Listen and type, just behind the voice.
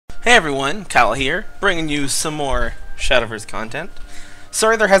Hey everyone, Kyle here, bringing you some more Shadowverse content.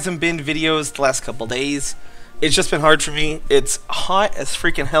 Sorry there hasn't been videos the last couple days. It's just been hard for me. It's hot as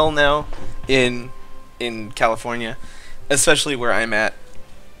freaking hell now in California, especially where I'm at.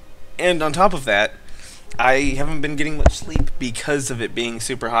 And on top of that, I haven't been getting much sleep because of it being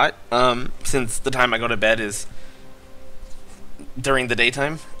super hot. Since the time I go to bed is during the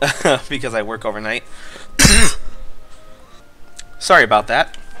daytime because I work overnight. Sorry about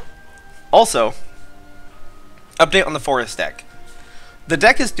that. Also, update on the Forest deck. The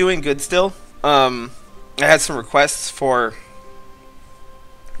deck is doing good still. I had some requests for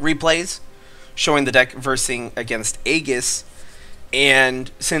replays showing the deck versing against Aegis,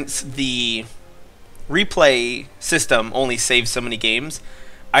 and since the replay system only saves so many games,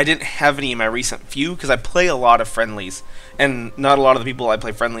 I didn't have any in my recent few because I play a lot of friendlies, and not a lot of the people I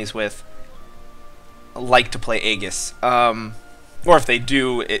play friendlies with like to play Aegis. Or if they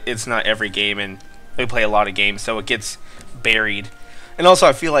do, it's not every game, and they play a lot of games, so it gets buried. And also,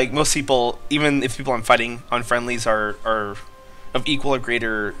 I feel like most people, even if people I'm fighting on friendlies are of equal or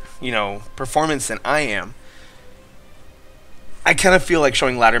greater, performance than I am, I kind of feel like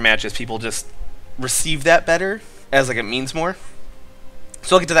showing ladder matches, people just receive that better, as like it means more.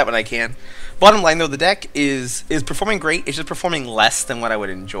 So I'll get to that when I can. Bottom line, though, the deck is performing great. It's just performing less than what I would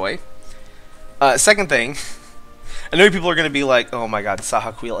enjoy. Second thing, I know people are going to be like, oh my god,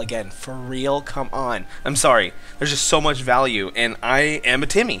 Sahak Wheel again. For real? Come on. I'm sorry. There's just so much value, and I am a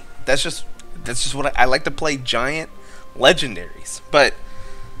Timmy. That's just what I like to play giant legendaries. But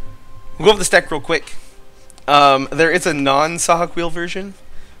we'll go over this deck real quick. There is a non-Sahak Wheel version,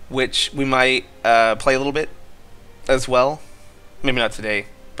 which we might play a little bit as well. Maybe not today,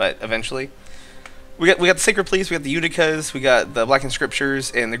 but eventually. We got the Sacred Pleas, we got the Uticas, we got the Blackened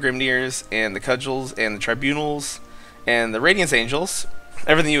Scriptures, and the Grimnirs, and the Cudgels, and the Tribunals, and the Radiance Angels.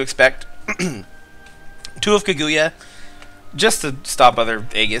 Everything you expect. 2 of Kaguya, just to stop other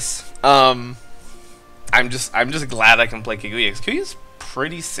Aegis. I'm just glad I can play Kaguya, because Kaguya's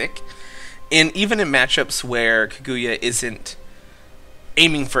pretty sick. And even in matchups where Kaguya isn't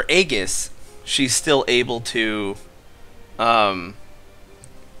aiming for Aegis, she's still able to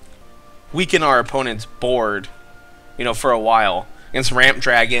weaken our opponent's board, for a while. Against Ramp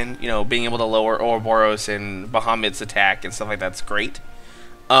Dragon, being able to lower Ouroboros and Bahamut's attack and stuff like that's great.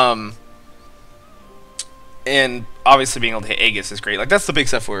 And obviously being able to hit Aegis is great. Like, that's the big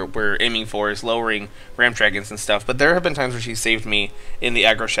stuff we're aiming for, is lowering Ramp Dragons and stuff. But there have been times where she saved me in the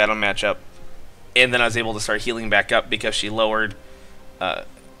aggro Shadow matchup, and then I was able to start healing back up because she lowered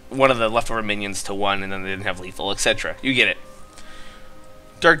one of the leftover minions to 1, and then they didn't have lethal, etc. You get it.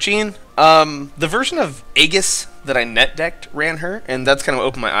 Dark Jean, the version of Aegis that I net decked ran her, and that's kind of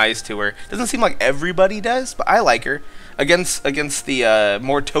opened my eyes to her. Doesn't seem like everybody does, but I like her. Against the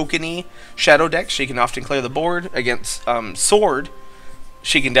more tokeny Shadow decks, she can often clear the board. Against Sword,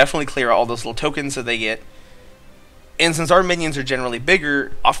 she can definitely clear all those little tokens that they get. And since our minions are generally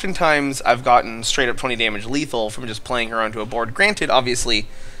bigger, oftentimes I've gotten straight up 20 damage lethal from just playing her onto a board. Granted, obviously,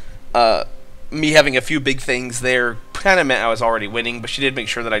 me having a few big things there kind of meant I was already winning, but she did make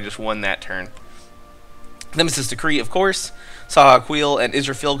sure that I just won that turn. Nemesis Decree, of course, Sahak Wheel, and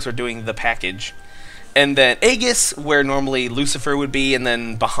Israfilks are doing the package. And then Aegis, where normally Lucifer would be, and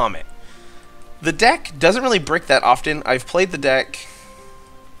then Bahamut. The deck doesn't really brick that often. I've played the deck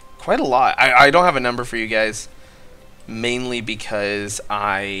quite a lot. I don't have a number for you guys, mainly because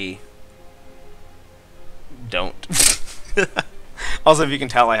I don't. Also, if you can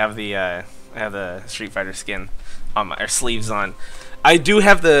tell, I have the Street Fighter skin on my sleeves on. I do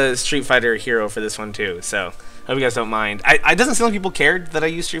have the Street Fighter hero for this one too, so I hope you guys don't mind. It doesn't seem like people cared that I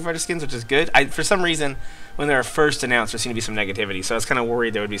use Street Fighter skins, which is good. For some reason, when they were first announced, there seemed to be some negativity, so I was kind of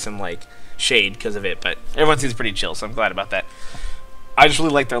worried there would be some shade because of it. But everyone seems pretty chill, so I'm glad about that. I just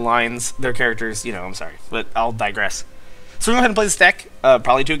really like their lines, their characters. I'm sorry, but I'll digress. So we're gonna go ahead and play this deck.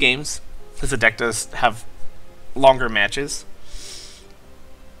 Probably 2 games, because the deck does have longer matches.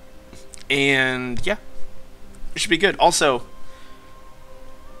 And yeah, it should be good. Also,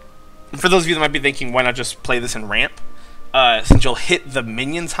 for those of you that might be thinking, why not just play this in ramp? Since you'll hit the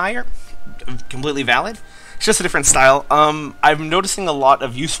minions higher, completely valid. It's just a different style. I'm noticing a lot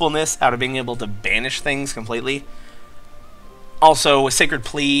of usefulness out of being able to banish things completely. Also, with Sacred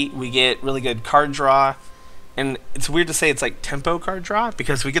Plea, we get really good card draw. And it's weird to say it's like tempo card draw,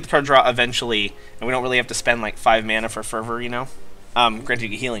 because we get the card draw eventually, and we don't really have to spend 5 mana for Fervor, Granted, you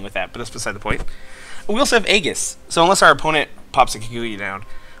get healing with that, but that's beside the point. We also have Aegis, so unless our opponent pops a Kaguya down,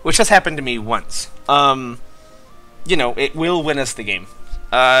 which has happened to me once, it will win us the game.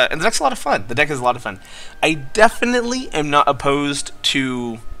 And the deck's a lot of fun. The deck is a lot of fun. I definitely am not opposed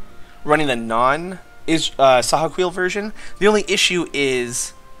to running the non-Sahaquil version. The only issue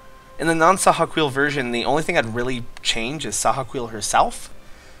is, in the non-Sahaquil version, the only thing I'd really change is Sahaquil herself.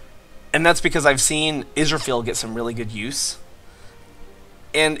 And that's because I've seen Israfil get some really good use.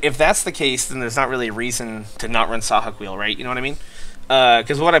 And if that's the case, then there's not really a reason to not run Sahaquil, right? You know what I mean?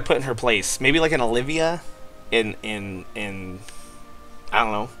 Because what I put in her place? Maybe like an Olivia in I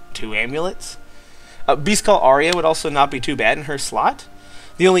don't know, 2 amulets? Beastcall Arya would also not be too bad in her slot.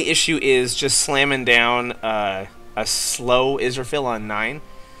 The only issue is just slamming down a slow Israfil on 9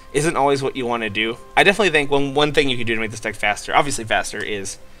 isn't always what you want to do. I definitely think one thing you could do to make this deck faster, obviously faster,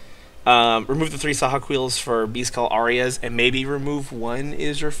 is remove the 3 Sahaquils for Beastcall Arias and maybe remove 1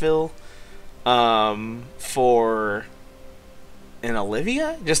 Israfil for an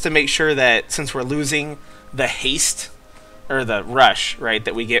Olivia, just to make sure that since we're losing the haste or the rush, right,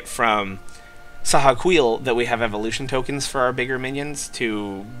 that we get from Sahaquil, that we have evolution tokens for our bigger minions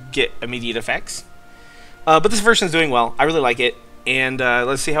to get immediate effects. But this version is doing well. I really like it, and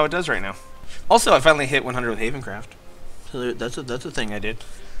let's see how it does right now. Also, I finally hit 100 with Havencraft. So that's a thing I did.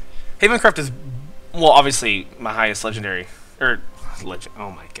 Havencraft is, well, obviously my highest legendary, oh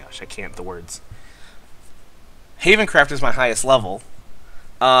my gosh, I can't the words. Havencraft is my highest level,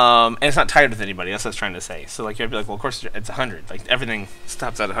 and it's not tied with anybody, that's what I was trying to say. So, like, you'd be like, well, of course, it's 100. Like, everything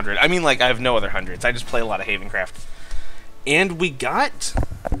stops at 100. I mean, like, I have no other hundreds. I just play a lot of Havencraft. And we got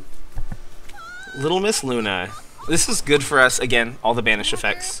Little Miss Luna. This is good for us. Again, all the banish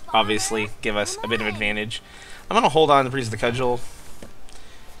effects, obviously, give us a bit of advantage. I'm going to hold on to Breeze of the Cudgel.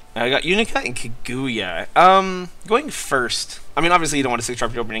 I got Unica and Kaguya. Going first. I mean, obviously, you don't want to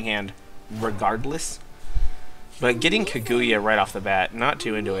 6-drop your opening hand regardless. But getting Kaguya right off the bat, not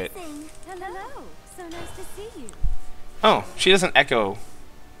too into it. Hello. So nice to see you. Oh, she doesn't echo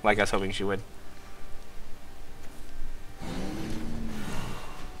like I was hoping she would.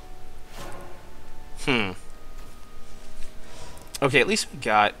 Okay, at least we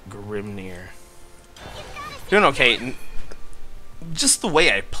got Grimnir. Doing okay. Just the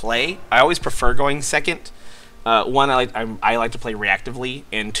way I play, I always prefer going second. One, I like to play reactively,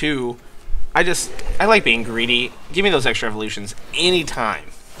 and 2, I like being greedy. Give me those extra evolutions anytime.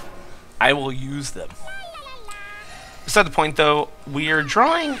 I will use them. Beside the point, though, we are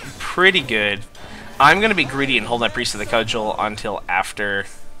drawing pretty good. I'm going to be greedy and hold that Priest of the Cudgel until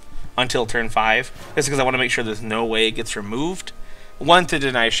turn 5. Just because I want to make sure there's no way it gets removed. 1, to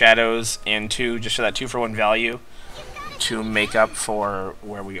deny shadows, and 2, just for that 2-for-1 value to make up for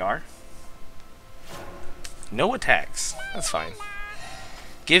where we are. No attacks. That's fine.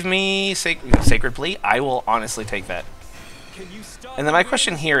 Give me Sacred Plea. I will honestly take that. And then my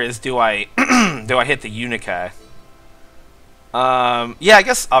question here is, do I do I hit the Unica? Yeah, I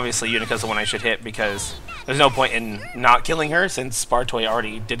guess obviously Unica's the one I should hit because there's no point in not killing her since Spartoy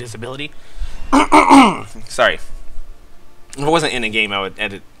already did his ability. Sorry. If it wasn't in a game, I would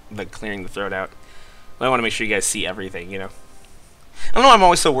edit the clearing the throat out. But I want to make sure you guys see everything, you know. I don't know, I'm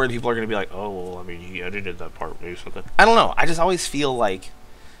always so worried people are going to be like, oh, well, I mean, he edited that part, maybe something. I don't know, I just always feel like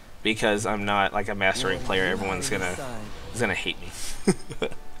because I'm not like a mastering player, everyone's gonna hate me.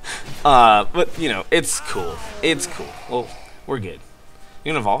 But you know, it's cool. It's cool. Well, we're good.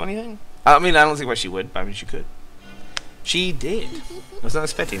 You gonna evolve anything? I mean, I don't think why she would, but I mean, she could. She did. I was not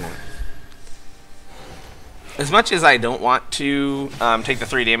expecting that. As much as I don't want to take the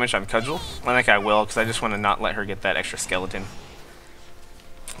 3 damage on Cudgel, I think I will, because I just want to not let her get that extra skeleton.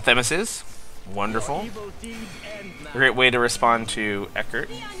 Themis, wonderful. A great way to respond to Eckert.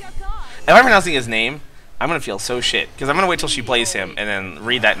 If I'm pronouncing his name, I'm going to feel so shit, because I'm going to wait till she plays him and then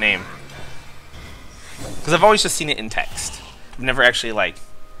read that name. Because I've always just seen it in text. I've never actually, like,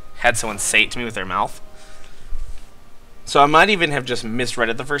 had someone say it to me with their mouth. So I might even have just misread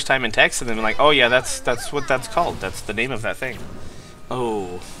it the first time in text and then been like, oh yeah, that's what that's called. That's the name of that thing.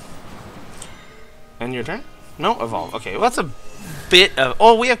 Oh. And your turn? No? Evolve. Okay, well that's a bit of...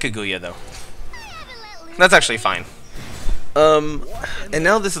 Oh, we have Kaguya, though. That's actually fine. And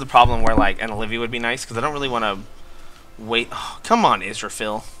now this is the problem where, like, an Olivia would be nice, because I don't really want to wait... Oh, come on,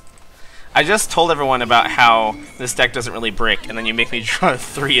 Israfil. I just told everyone about how this deck doesn't really brick, and then you make me draw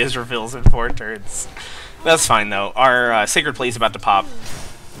 3 Israfils in 4 turns. That's fine, though. Our Sacred Play is about to pop,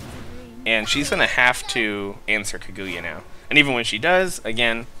 and she's going to have to answer Kaguya now. And even when she does,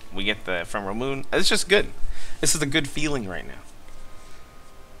 again, we get the Ephemeral Moon. It's just good. This is a good feeling right now.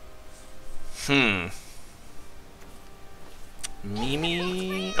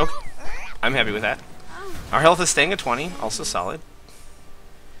 Mimi... Okay. I'm happy with that. Our health is staying at 20. Also solid.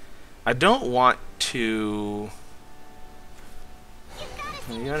 I don't want to...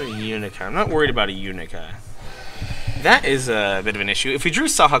 You got a Unica. I'm not worried about a Unica. That is a bit of an issue. If we drew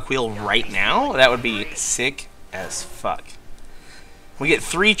Sawhawk Wheel right now, that would be sick as fuck. We get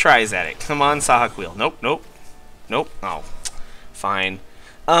 3 tries at it. Come on, Sawhawk Wheel. Nope, nope, nope. Oh, fine.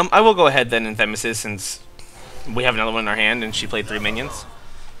 I will go ahead then in Themesis since we have another one in our hand and she played 3 minions.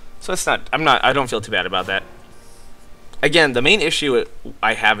 So it's not. I don't feel too bad about that. Again, the main issue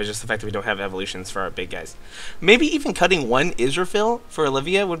I have is just the fact that we don't have evolutions for our big guys. Maybe even cutting 1 Israfil for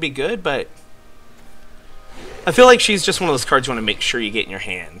Olivia would be good, but I feel like she's just one of those cards you want to make sure you get in your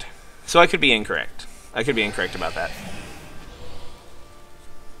hand. So I could be incorrect. I could be incorrect about that.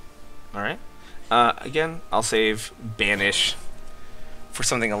 Alright. Again, I'll save Banish for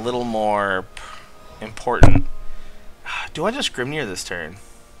something a little more important. Do I just Grimnir this turn?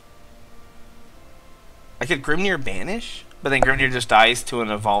 I could Grimnir Banish, but then Grimnir just dies to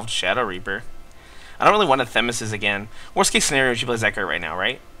an evolved Shadow Reaper. I don't really want to Themesis again. Worst case scenario, she plays that card right now,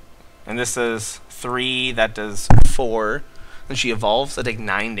 right? And this does 3, that does 4. Then she evolves, I take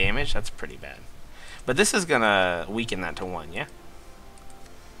 9 damage. That's pretty bad. But this is going to weaken that to 1, yeah?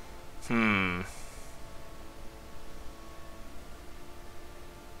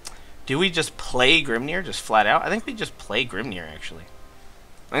 Do we just play Grimnir, just flat out? I think we just play Grimnir, actually.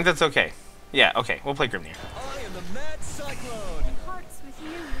 I think that's okay. Yeah, okay, we'll play Grimnir. I am the Mad Cyclone. Hearts with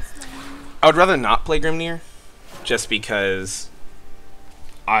you, Miss Lane. I would rather not play Grimnir, just because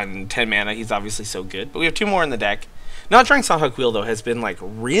on 10 mana he's obviously so good. But we have 2 more in the deck. Not drawing Sawhawk Wheel, though, has been, like,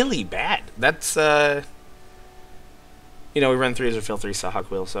 really bad. That's, you know, we run 3 Azraphil, 3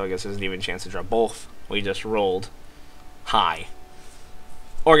 Sawhawk Wheel, so I guess there's an even chance to draw both. We just rolled high.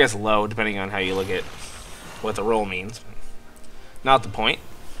 Or I guess low, depending on how you look at what the roll means. Not the point.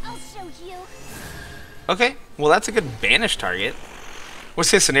 I'll show you. Okay, well that's a good banish target.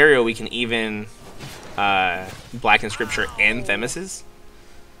 Worst case scenario, we can even Blacken Scripture and Themesis.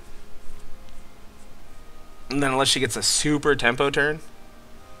 And then unless she gets a super tempo turn,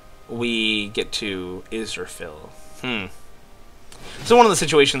 we get to Israfil. So one of the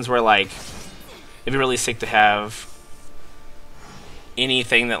situations where, like, it'd be really sick to have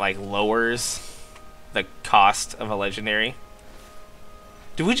anything that, like, lowers the cost of a legendary.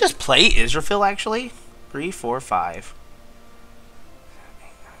 Do we just play Israfil, actually? 3, 4, 5.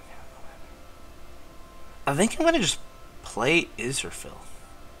 I think I'm going to just play Israfil.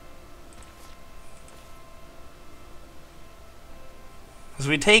 Because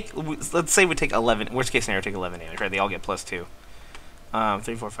we take, let's say we take 11, worst case scenario, take 11 damage, right? They all get +2.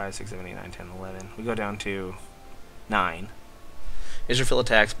 3, 4, 5, 6, 7, 8, 9, 10, 11. We go down to 9. Israfil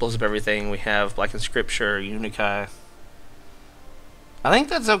attacks, blows up everything. We have Black and Scripture, Unica. I think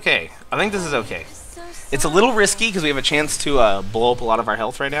that's okay. I think this is okay. It's a little risky because we have a chance to blow up a lot of our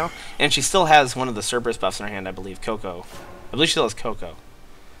health right now. And she still has one of the Cerberus buffs in her hand, I believe, Coco. I believe she still has Coco.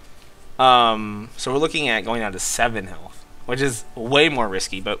 So we're looking at going down to 7 health, which is way more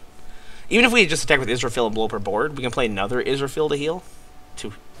risky. But even if we just attack with Israfil and blow up her board, we can play another Israfil to heal.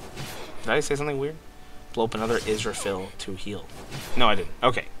 Did I say something weird? Blow up another Israfil to heal. No, I didn't.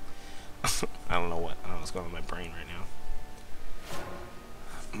 Okay. I don't know what's going on in my brain right now.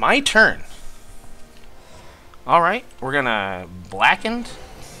 My turn. Alright, we're gonna Blackened,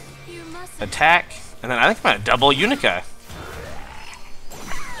 attack, and then I think I'm gonna double Unica.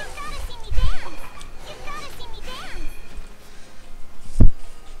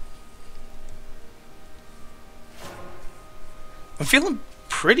 I'm feeling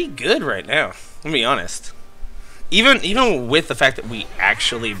pretty good right now, let me be honest. Even with the fact that we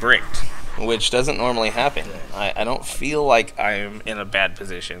actually bricked, which doesn't normally happen, I don't feel like I'm in a bad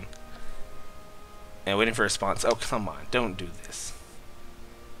position. And waiting for a response. Oh, come on, don't do this.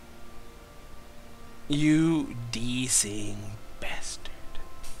 You desing bastard.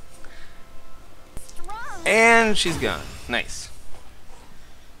 And she's gone. Nice.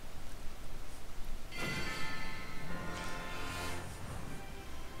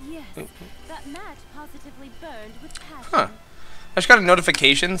 Yes, that match positively burned with passion. Huh. I just got a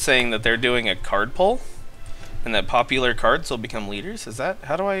notification saying that they're doing a card poll and that popular cards will become leaders. Is that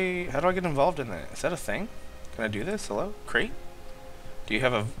how do I get involved in that? Is that a thing? Can I do this? Hello? Crate? Do you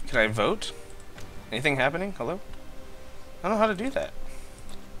have a can I vote? Anything happening? Hello? I don't know how to do that.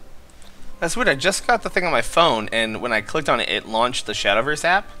 That's weird. I just got the thing on my phone, and when I clicked on it, it launched the Shadowverse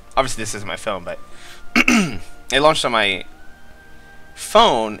app. Obviously this isn't my phone, but it launched on my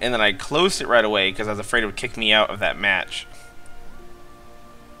phone, and then I closed it right away because I was afraid it would kick me out of that match.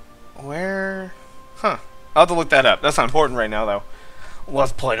 Where? Huh. I'll have to look that up. That's not important right now, though.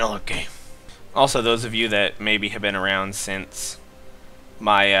 Let's play another game. Also, those of you that maybe have been around since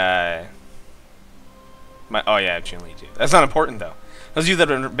my, oh yeah, actually too. That's not important, though. Those of you that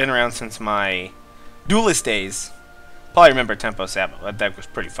have been around since my Duelist days Probably remember Tempo Sabo. That deck was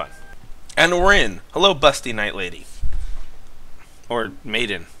pretty fun. And we're in. Hello, Busty Night Lady. Or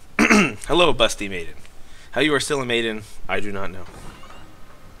Maiden. Hello, Busty Maiden. How you are still a maiden, I do not know.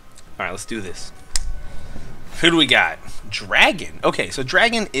 Alright, let's do this. Who do we got? Dragon. Okay, so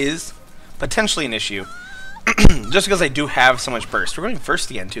Dragon is potentially an issue. Just because I do have so much burst. We're going first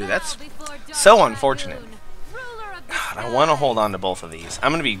again, too. That's so unfortunate. God, I want to hold on to both of these.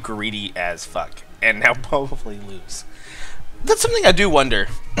 I'm going to be greedy as fuck. And now probably lose. That's something I do wonder.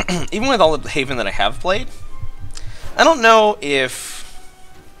 Even with all of the Haven that I have played, I don't know if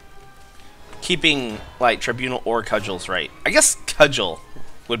keeping like Tribunal or Cudgel's right. I guess Cudgel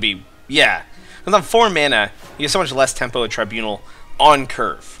would be, yeah. Because on 4 mana, you have so much less tempo with Tribunal on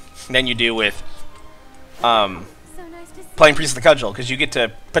curve than you do with playing Priest of the Cudgel, because you get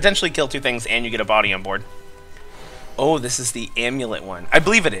to potentially kill 2 things and you get a body on board. Oh, this is the Amulet one. I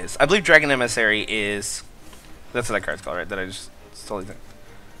believe it is. I believe Dragon Emissary is... That's what that card's called, right? That I just totally think.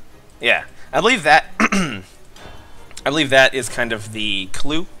 Yeah. I believe that... I believe that is kind of the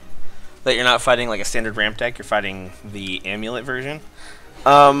clue. That you're not fighting like a standard ramp deck. You're fighting the Amulet version.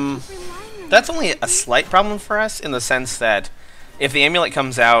 That's only a slight problem for us in the sense that if the Amulet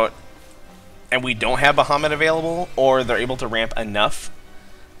comes out and we don't have Bahamut available, or they're able to ramp enough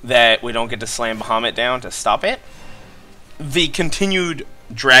that we don't get to slam Bahamut down to stop it, the continued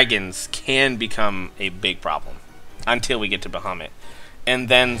dragons can become a big problem until we get to Bahamut. And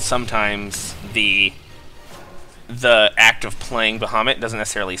then sometimes the act of playing Bahamut doesn't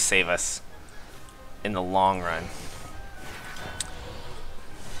necessarily save us in the long run.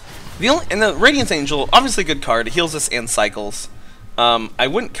 And the Radiance Angel, obviously a good card. It heals us and cycles. I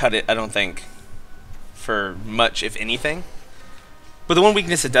wouldn't cut it, I don't think, for much, if anything. But the one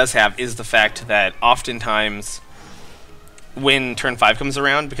weakness it does have is the fact that oftentimes when turn 5 comes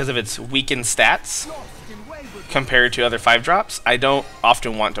around, because of its weakened stats compared to other 5-drops, I don't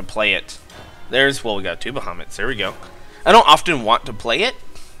often want to play it. Well, we got 2 Bahamuts. There we go. I don't often want to play it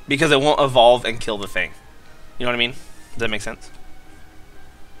because it won't evolve and kill the thing. You know what I mean? Does that make sense?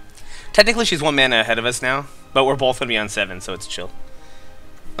 Technically, she's 1 mana ahead of us now, but we're both going to be on 7, so it's chill.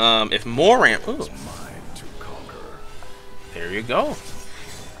 If more ramp... Ooh. There you go.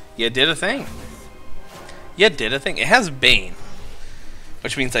 You did a thing. You did a thing. It has Bane,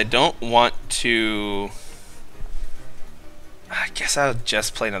 which means I don't want to... I guess I'll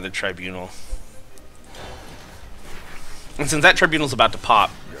just play another Tribunal. And since that Tribunal's about to pop,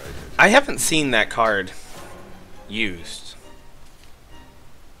 I haven't seen that card used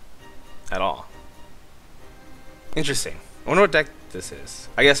at all. Interesting. I wonder what deck this is.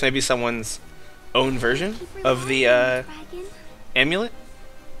 I guess maybe someone's own version of the Amulet?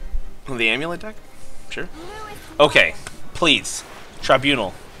 The Amulet deck? Sure. Okay, please.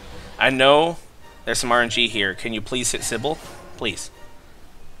 Tribunal. I know there's some RNG here. Can you please hit Sybil? Please.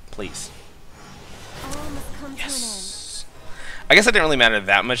 Please. Yes. I guess it didn't really matter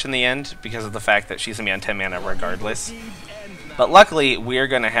that much in the end because of the fact that she's going to be on 10 mana regardless. But luckily, we're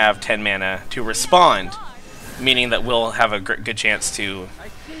going to have 10 mana to respond, meaning that we'll have a good chance to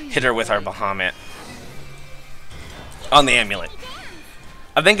hit her with our Bahamut on the Amulet.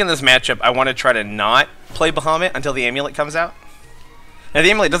 I think in this matchup, I want to try to not play Bahamut until the Amulet comes out. Now, if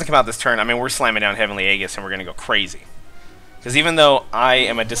the Amulet doesn't come out this turn, I mean, we're slamming down Heavenly Aegis and we're going to go crazy. Because even though I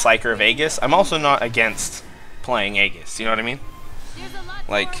am a disliker of Aegis, I'm also not against playing Aegis. You know what I mean?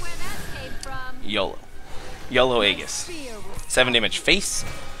 Like, YOLO. YOLO Aegis. 7 damage face.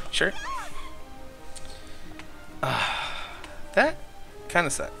 Sure. That kind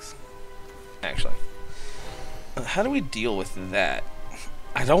of sucks, actually. How do we deal with that?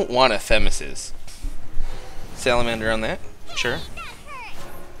 I don't want a Themis's. Salamander on that. Sure.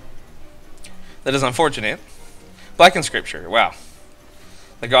 That is unfortunate. Black Inscripture. Wow.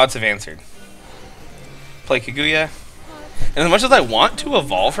 The gods have answered. Play Kaguya. And as much as I want to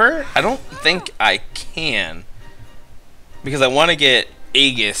evolve her, I don't think I can. Because I want to get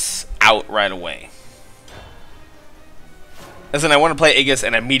Aegis out right away. As in, I want to play Aegis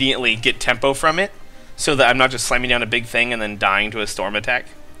and immediately get tempo from it, so that I'm not just slamming down a big thing and then dying to a storm attack.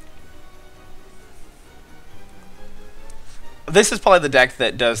 This is probably the deck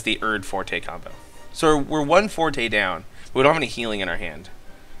that does the Erd Forte combo. So we're 1 Forte down, but we don't have any healing in our hand.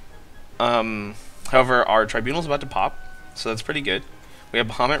 However, our Tribunal's about to pop, so that's pretty good. We have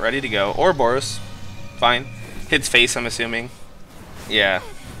Bahamut ready to go. Ouroboros. Fine. Hits face, I'm assuming. Yeah.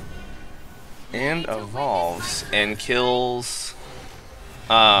 And evolves. And kills...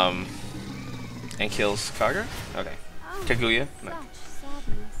 and kills Kagura? Okay. Kaguya? No.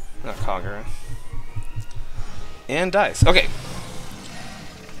 Not Kagura. And dies. Okay.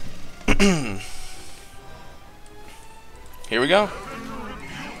 Here we go.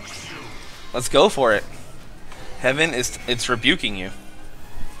 Let's go for it. Heaven it's rebuking you.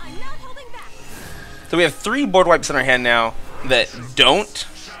 I'm not holding back. So we have 3 board wipes in our hand now that don't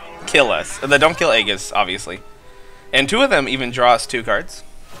kill us. That don't kill Aegis, obviously. And 2 of them even draw us 2 cards.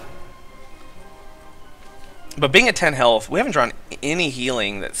 But being at 10 health, we haven't drawn any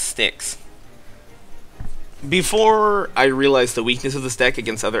healing that sticks. Before I realized the weakness of this deck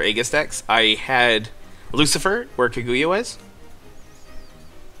against other Aegis decks, I had Lucifer where Kaguya was.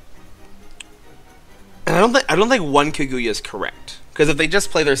 And I don't think 1 Kaguya is correct. Because if they just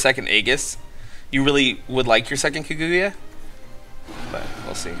play their second Aegis, you really would like your second Kaguya. But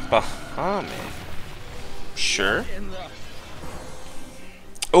we'll see. Bahamut. Sure.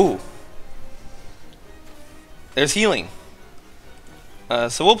 Oh. There's healing.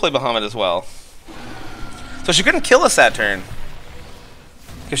 So we'll play Bahamut as well. So she couldn't kill us that turn.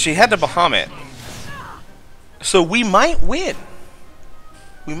 Because she had to Bahamut. So we might win.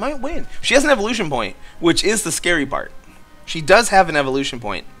 We might win. She has an evolution point, which is the scary part. She does have an evolution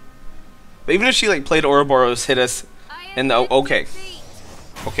point. But even if she like played Ouroboros, hit us, and the okay.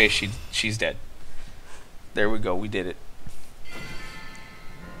 Okay, she's dead. There we go, we did it.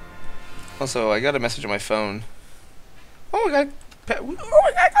 Also, I got a message on my phone. Oh my god. Oh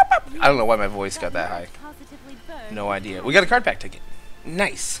my god. I don't know why my voice got that high. No idea. We got a card pack ticket.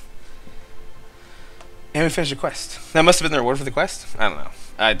 Nice. And we finished the quest. That must have been the reward for the quest? I don't know.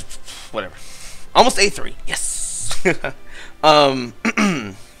 Whatever. Almost A3. Yes! I don't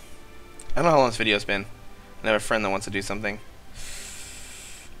know how long this video's been. I have a friend that wants to do something.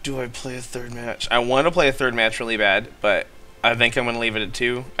 Do I play a 3rd match? I want to play a 3rd match really bad, but I think I'm going to leave it at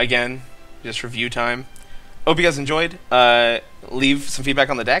 2. Again, just review time. Hope you guys enjoyed. Leave some feedback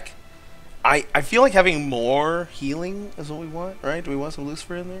on the deck. I feel like having more healing is what we want, right? Do we want some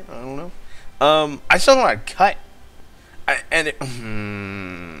Lucifer in there? I don't know. I still don't know how to cut.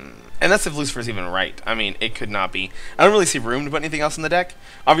 And that's if Lucifer's even right. I mean, it could not be. I don't really see room to put anything else in the deck.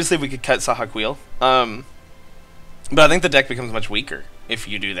 Obviously, we could cut Sahak Wheel. But I think the deck becomes much weaker if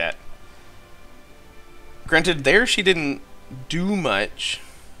you do that. Granted, there she didn't do much.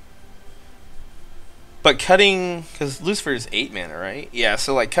 But cutting, because Lucifer is 8 mana, right? Yeah,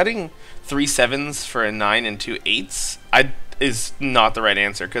 so like cutting 3 7s for a 9 and 2 8s is not the right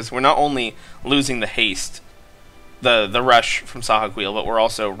answer, because we're not only losing the haste, the rush from Sahak Wheel, but we're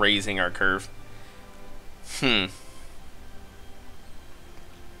also raising our curve. I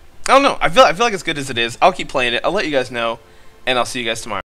don't know. I feel like it's good as it is. I'll keep playing it. I'll let you guys know, and I'll see you guys tomorrow.